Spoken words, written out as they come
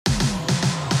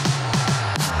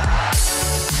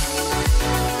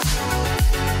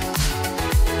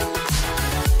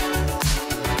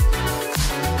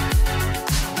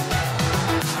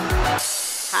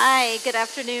Hi, good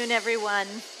afternoon, everyone.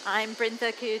 I'm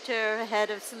Brinta Kuter,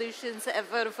 Head of Solutions at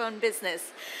Vodafone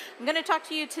Business. I'm going to talk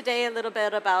to you today a little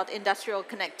bit about industrial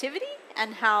connectivity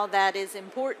and how that is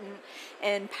important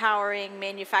in powering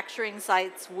manufacturing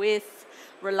sites with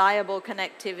reliable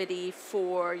connectivity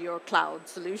for your cloud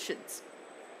solutions.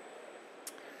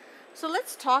 So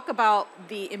let's talk about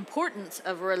the importance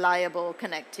of reliable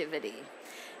connectivity.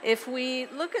 If we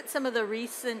look at some of the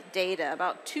recent data,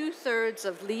 about 2/3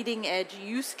 of leading edge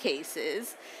use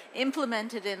cases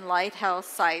implemented in lighthouse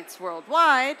sites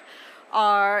worldwide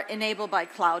are enabled by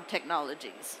cloud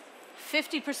technologies.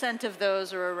 50% of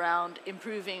those are around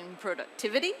improving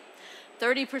productivity.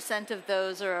 30% of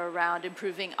those are around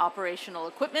improving operational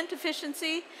equipment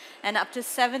efficiency, and up to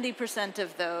 70%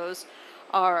 of those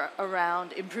are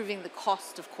around improving the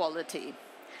cost of quality.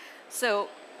 So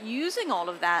using all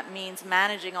of that means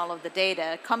managing all of the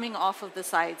data coming off of the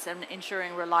sites and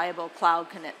ensuring reliable cloud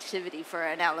connectivity for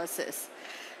analysis.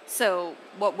 So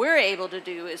what we're able to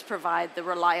do is provide the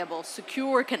reliable,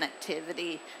 secure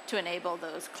connectivity to enable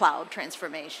those cloud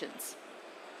transformations.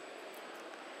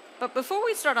 But before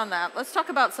we start on that, let's talk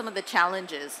about some of the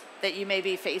challenges that you may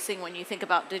be facing when you think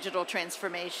about digital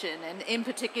transformation, and in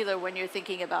particular when you're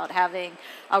thinking about having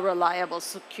a reliable,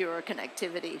 secure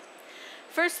connectivity.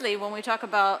 Firstly, when we talk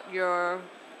about your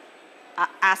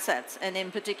assets, and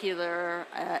in particular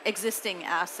existing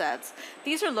assets,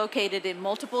 these are located in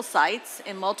multiple sites,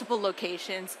 in multiple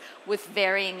locations with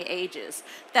varying ages.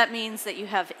 That means that you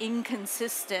have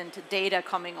inconsistent data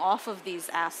coming off of these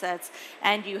assets,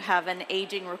 and you have an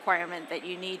aging requirement that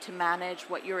you need to manage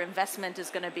what your investment is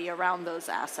going to be around those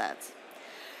assets.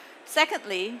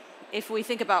 Secondly, if we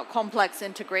think about complex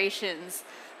integrations,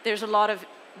 there's a lot of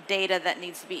data that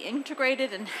needs to be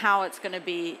integrated and how it's going to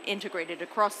be integrated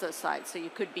across those sites. So you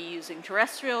could be using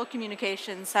terrestrial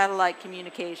communications, satellite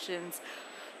communications,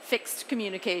 fixed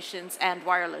communications, and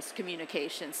wireless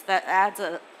communications. That adds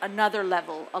another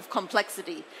level of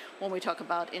complexity when we talk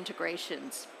about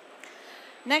integrations.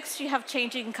 Next, you have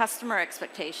changing customer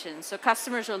expectations. So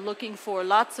customers are looking for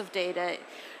lots of data,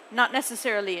 not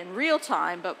necessarily in real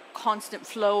time, but constant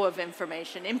flow of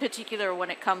information, in particular when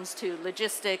it comes to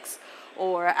logistics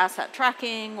or asset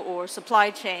tracking or supply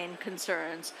chain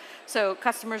concerns. So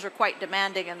customers are quite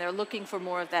demanding, and they're looking for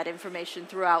more of that information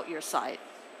throughout your site.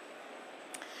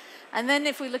 And then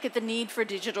if we look at the need for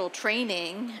digital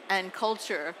training and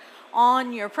culture,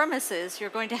 on your premises, you're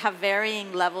going to have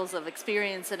varying levels of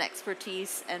experience and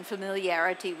expertise and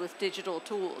familiarity with digital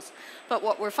tools. But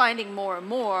what we're finding more and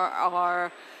more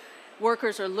are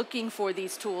workers are looking for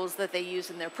these tools that they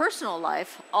use in their personal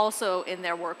life, also in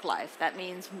their work life. That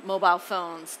means mobile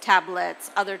phones, tablets,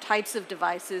 other types of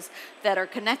devices that are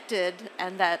connected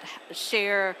and that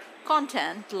share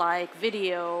content like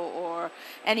video or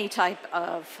any type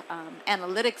of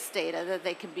analytics data that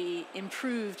they can be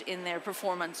improved in their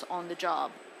performance on the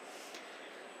job.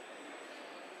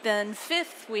 Then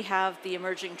fifth, we have the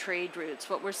emerging trade routes.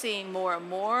 What we're seeing more and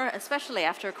more, especially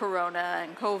after Corona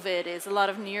and COVID, is a lot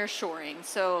of nearshoring.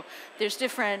 So there's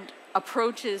different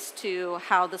approaches to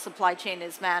how the supply chain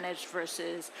is managed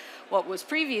versus what was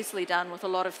previously done with a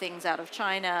lot of things out of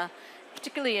China,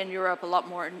 particularly in Europe, a lot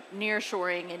more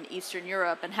nearshoring in Eastern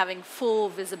Europe, and having full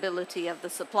visibility of the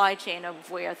supply chain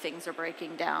of where things are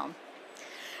breaking down.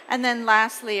 And then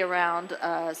lastly, around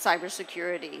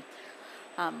cybersecurity.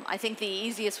 I think the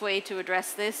easiest way to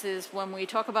address this is when we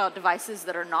talk about devices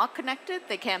that are not connected,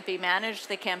 they can't be managed,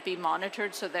 they can't be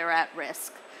monitored, so they're at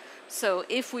risk. So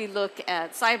if we look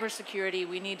at cybersecurity,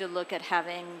 we need to look at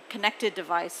having connected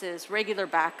devices, regular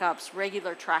backups,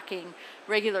 regular tracking,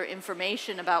 regular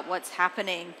information about what's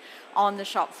happening on the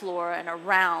shop floor and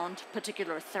around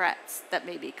particular threats that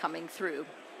may be coming through.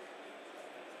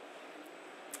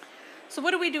 So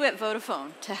what do we do at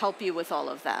Vodafone to help you with all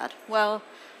of that? Well,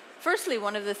 firstly,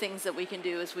 one of the things that we can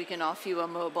do is we can offer you a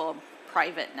mobile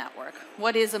private network.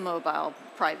 What is a mobile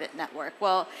private network?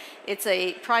 Well, it's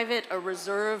a private or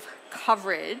reserve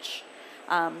coverage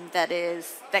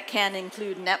that can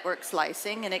include network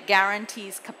slicing, and it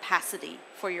guarantees capacity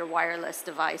for your wireless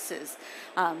devices.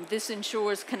 This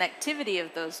ensures connectivity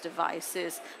of those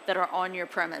devices that are on your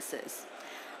premises.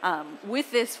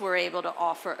 With this, we're able to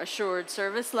offer assured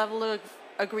service level of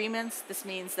agreements. This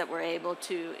means that we're able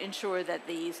to ensure that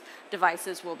these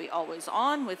devices will be always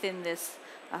on within this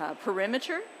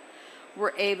perimeter.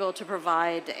 We're able to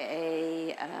provide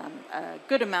a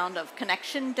good amount of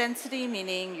connection density,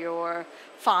 meaning your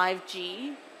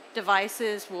 5G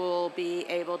devices will be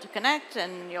able to connect,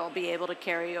 and you'll be able to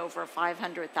carry over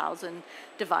 500,000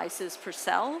 devices per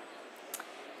cell.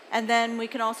 And then we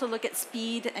can also look at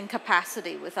speed and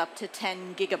capacity with up to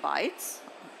 10 gigabytes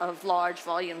of large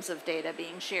volumes of data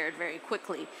being shared very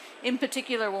quickly. In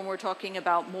particular, when we're talking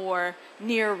about more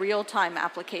near real-time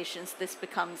applications, this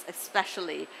becomes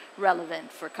especially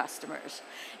relevant for customers.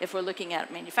 If we're looking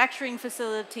at manufacturing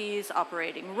facilities,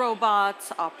 operating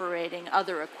robots, operating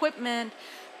other equipment,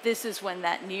 this is when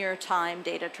that near-time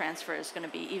data transfer is going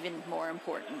to be even more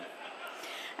important.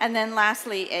 And then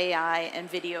lastly, AI and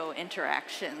video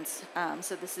interactions.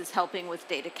 So this is helping with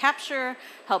data capture,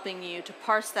 helping you to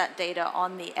parse that data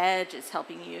on the edge. It's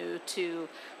helping you to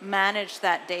manage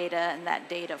that data and that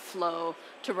data flow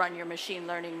to run your machine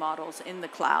learning models in the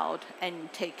cloud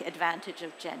and take advantage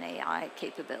of Gen AI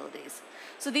capabilities.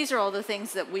 So these are all the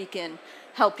things that we can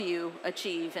help you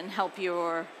achieve and help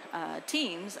your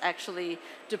teams actually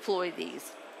deploy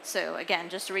these. So again,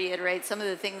 just to reiterate, some of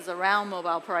the things around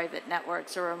mobile private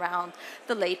networks are around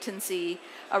the latency,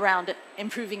 around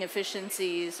improving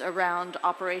efficiencies, around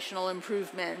operational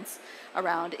improvements,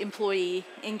 around employee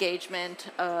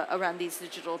engagement, around these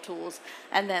digital tools.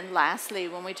 And then lastly,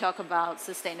 when we talk about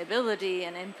sustainability,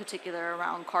 and in particular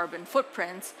around carbon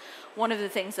footprints, one of the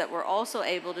things that we're also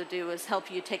able to do is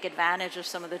help you take advantage of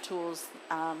some of the tools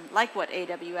like what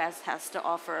AWS has to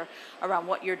offer around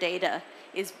what your data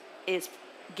is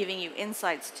giving you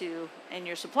insights to in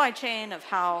your supply chain of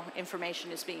how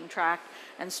information is being tracked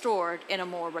and stored in a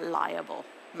more reliable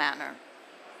manner.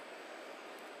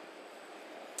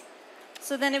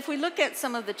 So then if we look at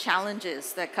some of the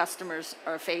challenges that customers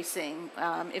are facing,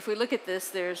 if we look at this,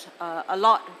 there's a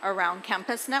lot around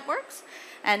campus networks.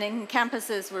 And in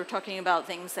campuses, we're talking about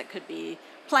things that could be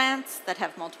plants that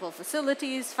have multiple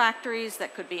facilities, factories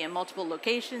that could be in multiple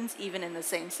locations, even in the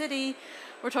same city.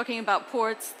 We're talking about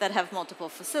ports that have multiple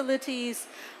facilities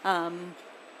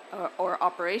or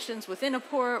operations within a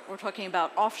port. We're talking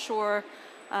about offshore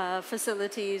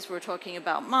facilities. We're talking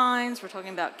about mines. We're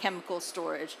talking about chemical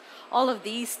storage. All of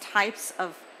these types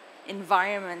of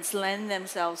environments lend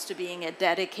themselves to being a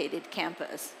dedicated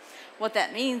campus. What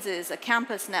that means is a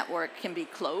campus network can be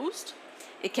closed,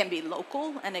 it can be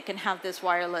local, and it can have this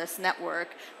wireless network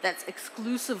that's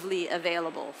exclusively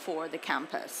available for the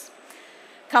campus.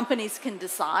 Companies can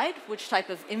decide which type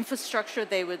of infrastructure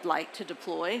they would like to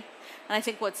deploy. And I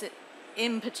think what's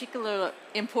in particular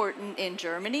important in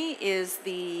Germany is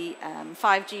the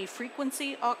 5G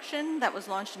frequency auction that was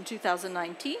launched in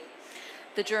 2019.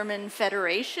 The German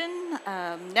Federation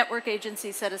Network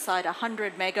Agency set aside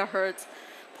 100 megahertz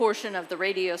portion of the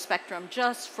radio spectrum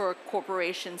just for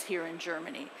corporations here in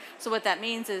Germany. So what that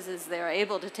means is they're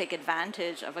able to take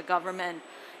advantage of a government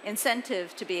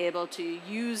incentive to be able to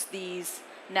use these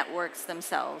networks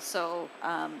themselves. So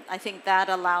I think that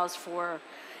allows for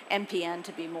MPN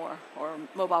to be more, or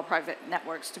mobile private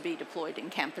networks to be deployed in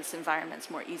campus environments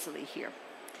more easily here.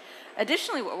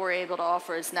 Additionally, what we're able to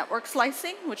offer is network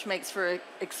slicing, which makes for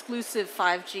exclusive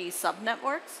 5G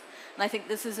subnetworks. And I think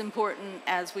this is important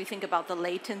as we think about the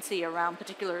latency around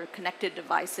particular connected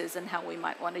devices and how we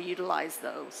might want to utilize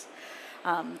those.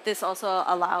 This also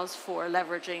allows for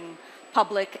leveraging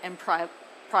public and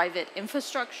private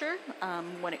infrastructure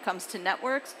when it comes to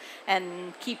networks,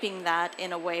 and keeping that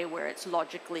in a way where it's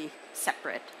logically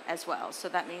separate as well. So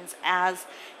that means as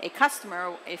a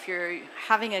customer, if you're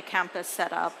having a campus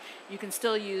set up, you can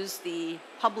still use the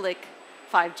public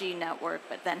 5G network,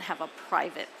 but then have a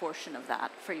private portion of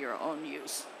that for your own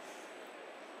use.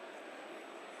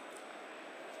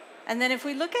 And then if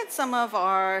we look at some of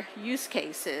our use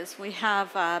cases, we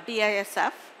have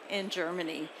BASF in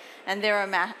Germany, and they're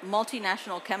a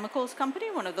multinational chemicals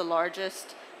company, one of the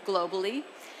largest globally.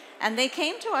 And they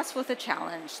came to us with a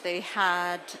challenge. They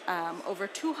had over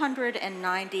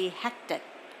 290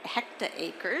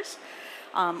 hectaacres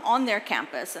on their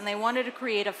campus, and they wanted to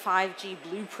create a 5G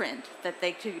blueprint that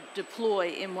they could deploy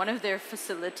in one of their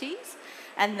facilities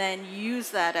and then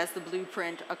use that as the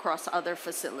blueprint across other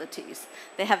facilities.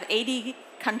 They have 80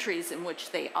 countries in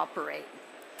which they operate.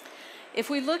 If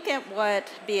we look at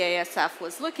what BASF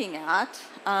was looking at,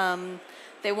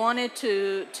 they wanted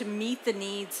to meet the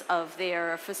needs of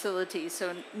their facilities,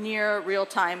 so near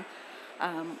real-time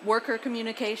worker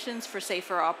communications for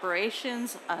safer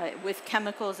operations. With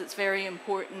chemicals, it's very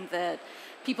important that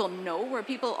people know where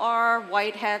people are,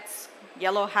 white hats,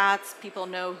 yellow hats, people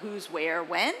know who's where,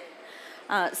 when.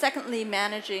 Secondly,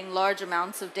 managing large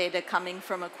amounts of data coming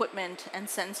from equipment and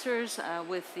sensors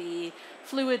with the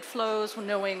fluid flows,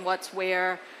 knowing what's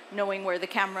where, knowing where the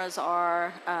cameras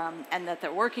are, and that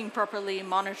they're working properly,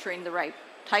 monitoring the right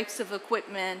types of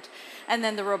equipment, and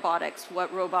then the robotics,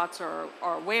 what robots are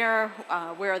where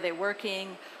are they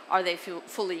working, are they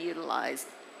fully utilized.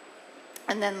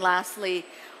 And then lastly,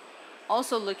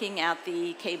 also looking at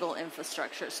the cable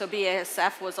infrastructure. So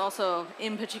BASF was also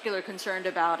in particular concerned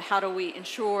about how do we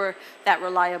ensure that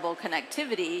reliable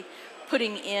connectivity.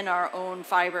 Putting in our own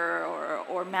fiber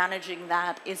or managing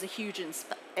that is a huge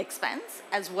expense,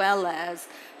 as well as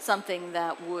something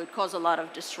that would cause a lot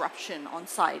of disruption on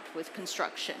site with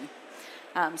construction.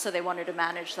 So they wanted to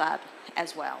manage that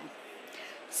as well.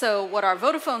 So what our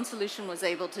Vodafone solution was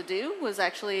able to do was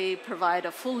actually provide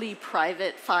a fully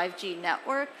private 5G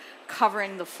network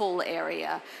covering the full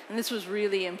area. And this was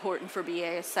really important for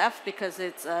BASF because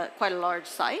it's quite a large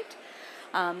site.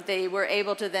 They were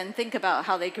able to then think about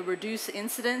how they could reduce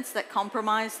incidents that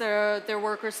compromise their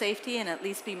worker safety and at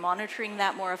least be monitoring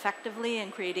that more effectively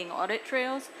and creating audit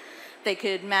trails. They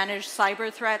could manage cyber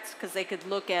threats because they could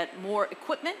look at more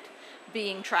equipment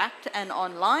being tracked and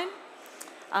online.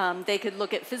 They could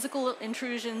look at physical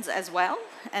intrusions as well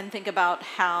and think about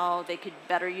how they could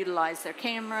better utilize their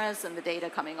cameras and the data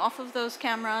coming off of those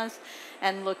cameras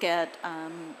and look at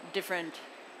different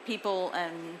people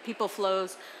and people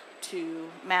flows to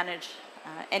manage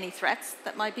any threats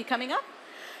that might be coming up.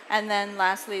 And then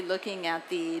lastly, looking at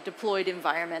the deployed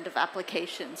environment of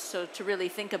applications. So to really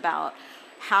think about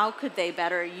how could they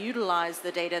better utilize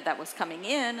the data that was coming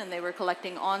in and they were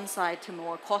collecting on-site to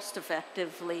more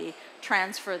cost-effectively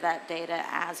transfer that data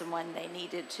as and when they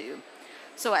needed to.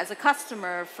 So as a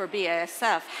customer for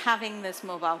BASF, having this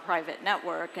mobile private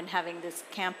network and having this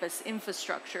campus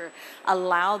infrastructure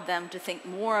allowed them to think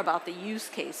more about the use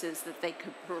cases that they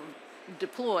could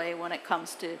deploy when it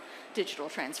comes to digital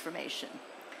transformation.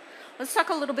 Let's talk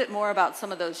a little bit more about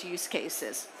some of those use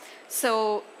cases.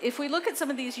 So if we look at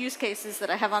some of these use cases that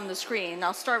I have on the screen,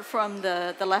 I'll start from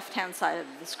the left-hand side of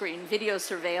the screen, video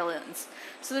surveillance.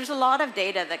 So there's a lot of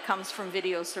data that comes from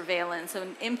video surveillance,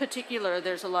 and in particular,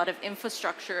 there's a lot of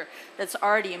infrastructure that's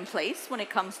already in place when it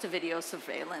comes to video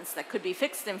surveillance. That could be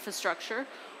fixed infrastructure,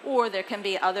 or there can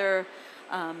be other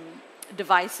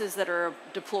devices that are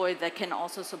deployed that can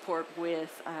also support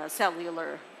with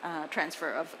cellular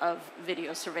transfer of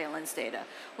video surveillance data.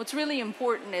 What's really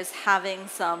important is having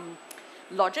some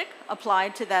logic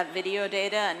applied to that video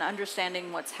data and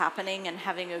understanding what's happening and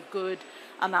having a good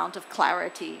amount of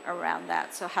clarity around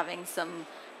that. So having some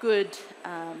good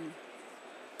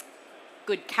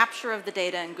capture of the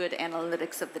data and good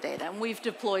analytics of the data. And we've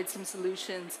deployed some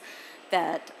solutions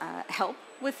that help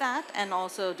with that and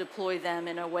also deploy them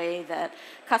in a way that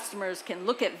customers can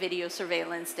look at video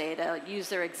surveillance data, use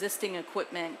their existing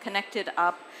equipment, connect it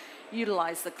up,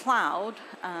 utilize the cloud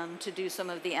to do some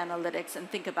of the analytics and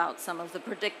think about some of the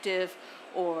predictive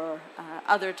or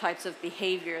other types of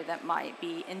behavior that might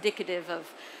be indicative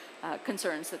of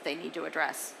concerns that they need to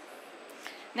address.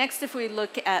 Next, if we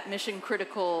look at mission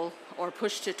critical or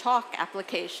push-to-talk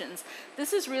applications,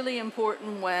 this is really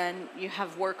important when you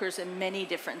have workers in many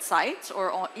different sites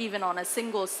or even on a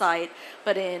single site,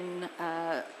 but in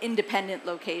independent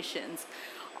locations.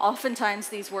 Oftentimes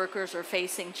these workers are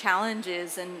facing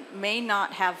challenges and may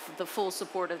not have the full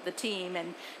support of the team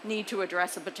and need to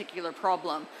address a particular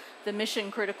problem. The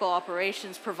mission critical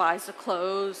operations provides a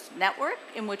closed network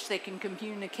in which they can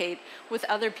communicate with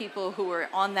other people who are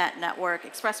on that network,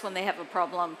 express when they have a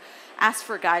problem, ask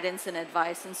for guidance and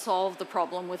advice, and solve the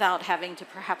problem without having to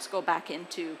perhaps go back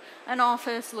into an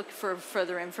office, look for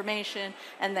further information,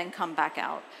 and then come back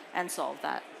out and solve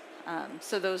that.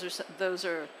 So those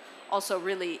are also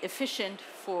really efficient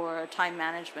for time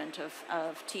management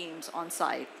of teams on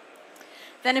site.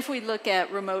 Then if we look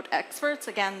at remote experts,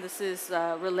 again, this is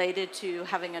related to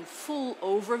having a full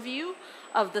overview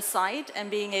of the site and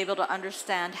being able to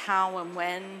understand how and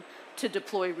when to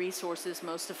deploy resources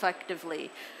most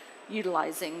effectively,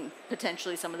 utilizing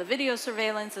potentially some of the video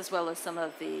surveillance as well as some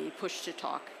of the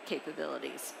push-to-talk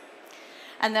capabilities.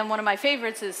 And then one of my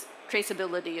favorites is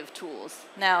traceability of tools.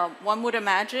 Now, one would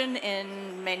imagine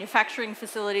in manufacturing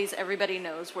facilities, everybody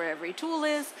knows where every tool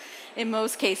is. In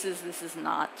most cases, this is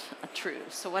not true.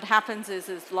 So what happens is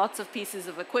lots of pieces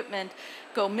of equipment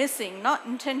go missing, not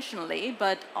intentionally,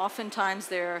 but oftentimes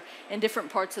they're in different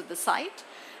parts of the site.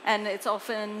 And it's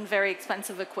often very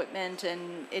expensive equipment,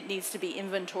 and it needs to be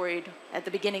inventoried at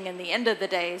the beginning and the end of the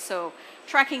day. So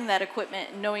tracking that equipment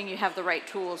and knowing you have the right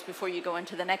tools before you go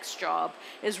into the next job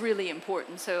is really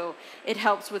important. So it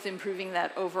helps with improving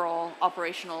that overall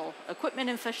operational equipment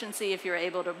efficiency if you're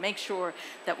able to make sure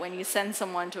that when you send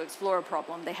someone to explore a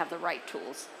problem, they have the right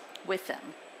tools with them.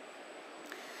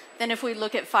 Then if we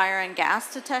look at fire and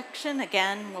gas detection,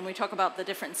 again, when we talk about the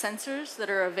different sensors that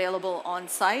are available on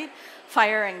site,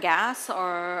 fire and gas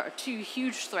are two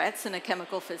huge threats in a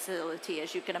chemical facility,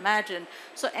 as you can imagine.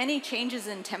 So any changes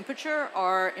in temperature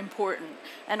are important.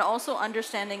 And also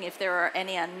understanding if there are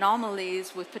any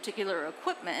anomalies with particular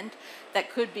equipment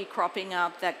that could be cropping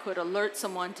up that could alert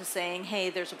someone to saying, hey,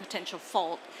 there's a potential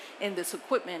fault in this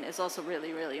equipment is also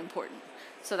really, really important.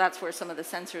 So that's where some of the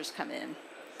sensors come in.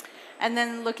 And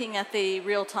then looking at the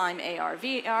real-time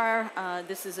AR/VR,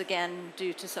 this is again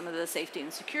due to some of the safety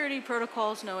and security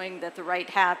protocols, knowing that the right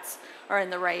hats are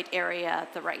in the right area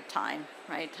at the right time,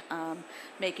 right?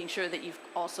 Making sure that you've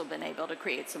also been able to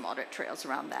create some audit trails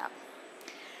around that.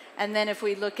 And then if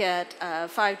we look at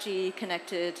 5G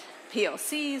connected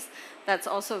PLCs, that's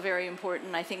also very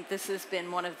important. I think this has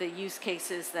been one of the use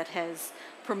cases that has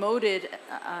promoted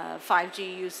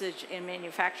 5G usage in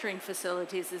manufacturing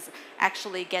facilities, is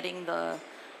actually getting the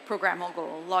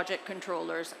programmable logic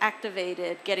controllers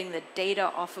activated, getting the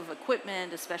data off of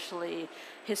equipment, especially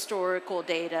historical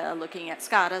data, looking at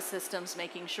SCADA systems,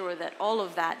 making sure that all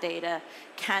of that data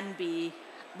can be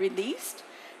released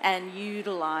and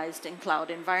utilized in cloud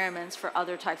environments for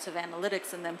other types of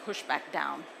analytics and then pushed back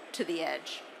down to the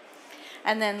edge.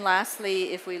 And then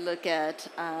lastly, if we look at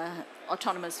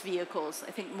autonomous vehicles,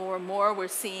 I think more and more we're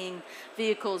seeing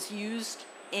vehicles used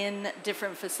in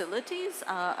different facilities,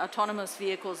 autonomous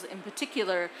vehicles in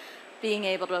particular being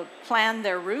able to plan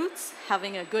their routes,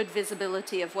 having a good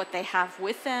visibility of what they have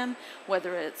with them,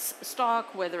 whether it's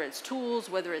stock, whether it's tools,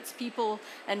 whether it's people,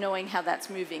 and knowing how that's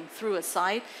moving through a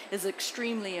site is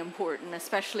extremely important,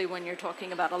 especially when you're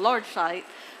talking about a large site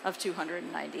of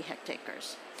 290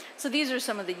 hectares. So these are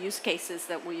some of the use cases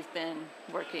that we've been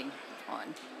working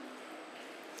on.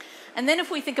 And then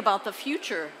if we think about the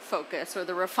future focus, or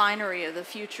the refinery of the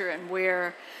future and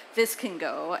where this can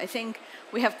go, I think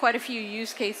we have quite a few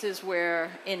use cases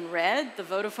where in red, the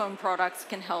Vodafone products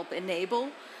can help enable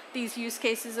these use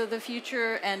cases of the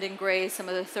future, and in gray, some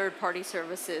of the third-party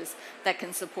services that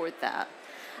can support that.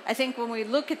 I think when we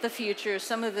look at the future,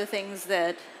 some of the things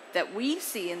that we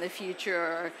see in the future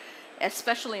are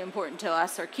especially important to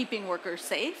us are keeping workers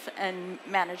safe and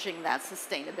managing that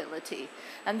sustainability.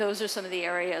 And those are some of the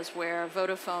areas where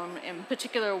Vodafone, in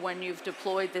particular when you've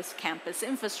deployed this campus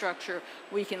infrastructure,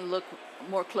 we can look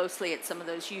more closely at some of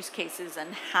those use cases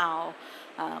and how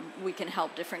we can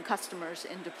help different customers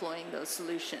in deploying those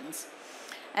solutions.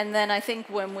 And then I think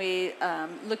when we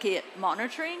look at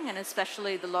monitoring, and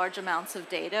especially the large amounts of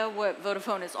data, what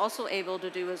Vodafone is also able to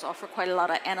do is offer quite a lot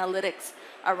of analytics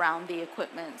around the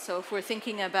equipment. So if we're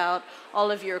thinking about all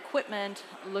of your equipment,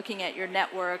 looking at your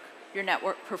network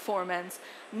performance,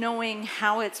 knowing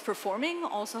how it's performing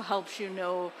also helps you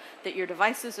know that your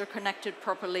devices are connected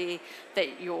properly,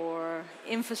 that your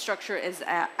infrastructure is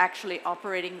actually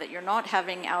operating, that you're not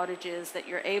having outages, that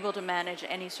you're able to manage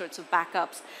any sorts of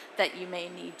backups that you may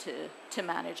need to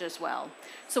manage as well.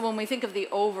 So when we think of the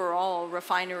overall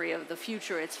refinery of the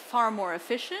future, it's far more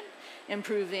efficient,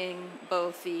 improving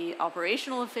both the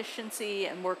operational efficiency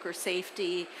and worker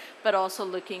safety, but also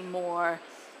looking more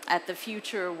at the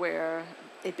future where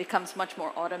it becomes much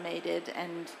more automated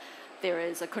and there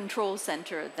is a control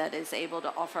center that is able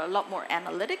to offer a lot more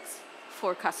analytics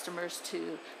for customers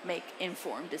to make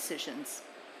informed decisions.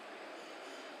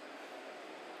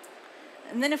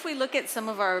 And then if we look at some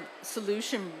of our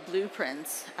solution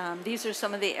blueprints, these are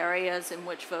some of the areas in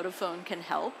which Vodafone can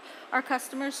help our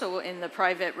customers. So in the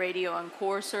private radio and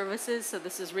core services, so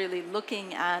this is really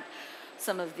looking at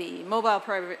some of the mobile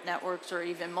private networks or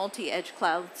even multi-edge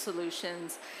cloud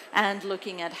solutions, and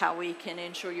looking at how we can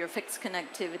ensure your fixed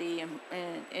connectivity and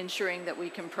ensuring that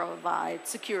we can provide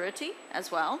security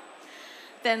as well.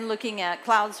 Then looking at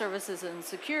cloud services and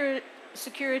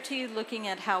security, looking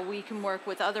at how we can work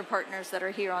with other partners that are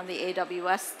here on the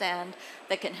AWS stand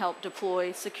that can help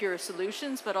deploy secure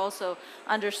solutions, but also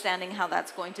understanding how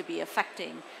that's going to be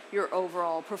affecting your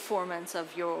overall performance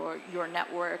of your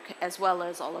network as well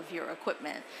as all of your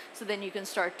equipment. So then you can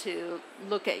start to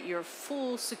look at your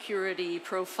full security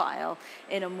profile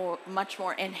in a much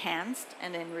more enhanced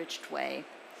and enriched way.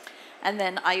 And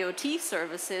then IoT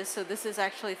services, so this is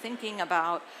actually thinking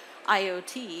about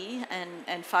IoT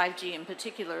and 5G in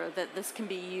particular, that this can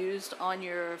be used on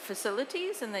your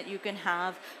facilities and that you can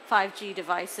have 5G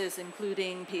devices,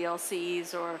 including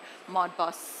PLCs or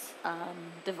Modbus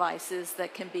devices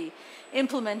that can be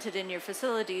implemented in your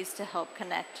facilities to help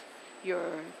connect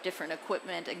your different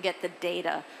equipment and get the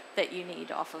data that you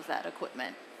need off of that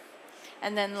equipment.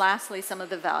 And then lastly, some of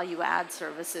the value add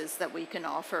services that we can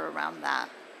offer around that.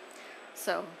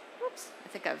 So, whoops, I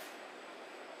think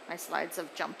my slides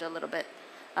have jumped a little bit.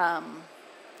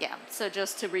 Yeah, so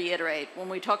just to reiterate, when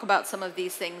we talk about some of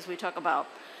these things, we talk about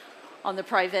on the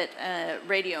private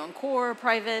radio and core,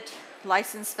 private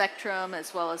license spectrum,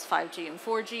 as well as 5G and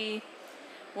 4G.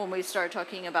 When we start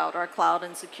talking about our cloud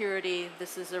and security,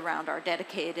 this is around our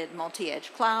dedicated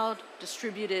multi-edge cloud,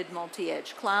 distributed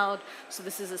multi-edge cloud. So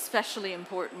this is especially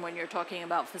important when you're talking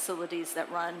about facilities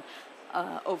that run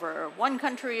over one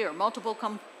country or multiple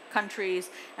countries,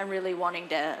 and really wanting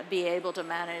to be able to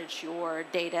manage your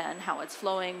data and how it's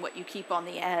flowing, what you keep on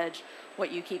the edge, what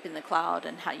you keep in the cloud,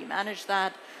 and how you manage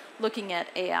that. Looking at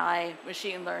AI,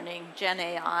 machine learning, Gen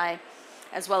AI,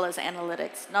 as well as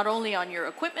analytics, not only on your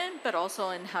equipment, but also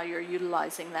in how you're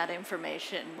utilizing that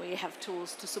information. We have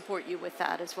tools to support you with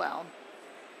that as well.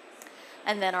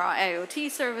 And then our IoT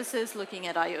services, looking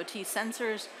at IoT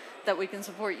sensors that we can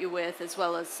support you with, as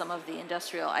well as some of the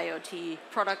industrial IoT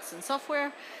products and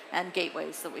software and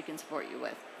gateways that we can support you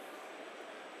with.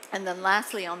 And then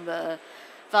lastly, on the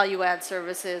value add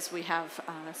services, we have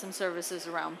some services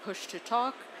around push to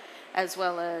talk, as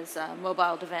well as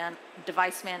mobile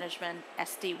device management,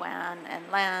 SD-WAN, and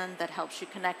LAN that helps you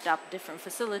connect up different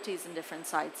facilities and different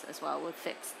sites as well with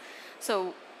fixed.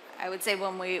 So I would say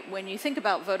when you think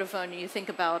about Vodafone, you think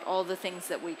about all the things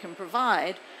that we can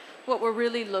provide. What we're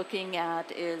really looking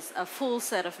at is a full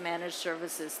set of managed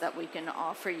services that we can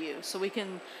offer you. So we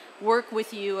can work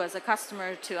with you as a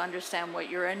customer to understand what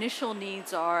your initial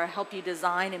needs are, help you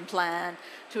design and plan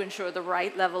to ensure the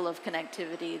right level of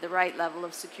connectivity, the right level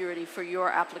of security for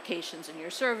your applications and your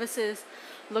services.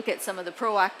 Look at some of the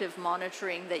proactive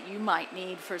monitoring that you might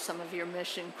need for some of your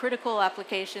mission critical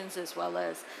applications, as well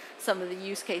as some of the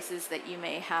use cases that you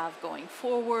may have going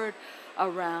forward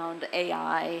around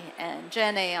AI and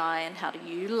Gen AI and how to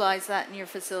utilize that in your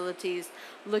facilities,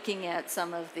 looking at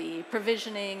some of the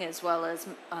provisioning as well as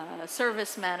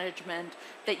service management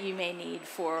that you may need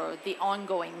for the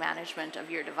ongoing management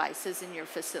of your devices in your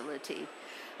facility.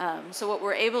 So what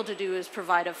we're able to do is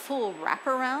provide a full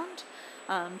wraparound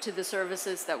to the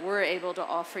services that we're able to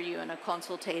offer you in a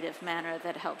consultative manner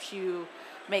that helps you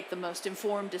make the most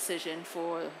informed decision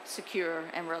for secure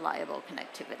and reliable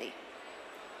connectivity.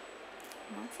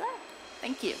 And that's that.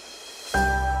 Thank you.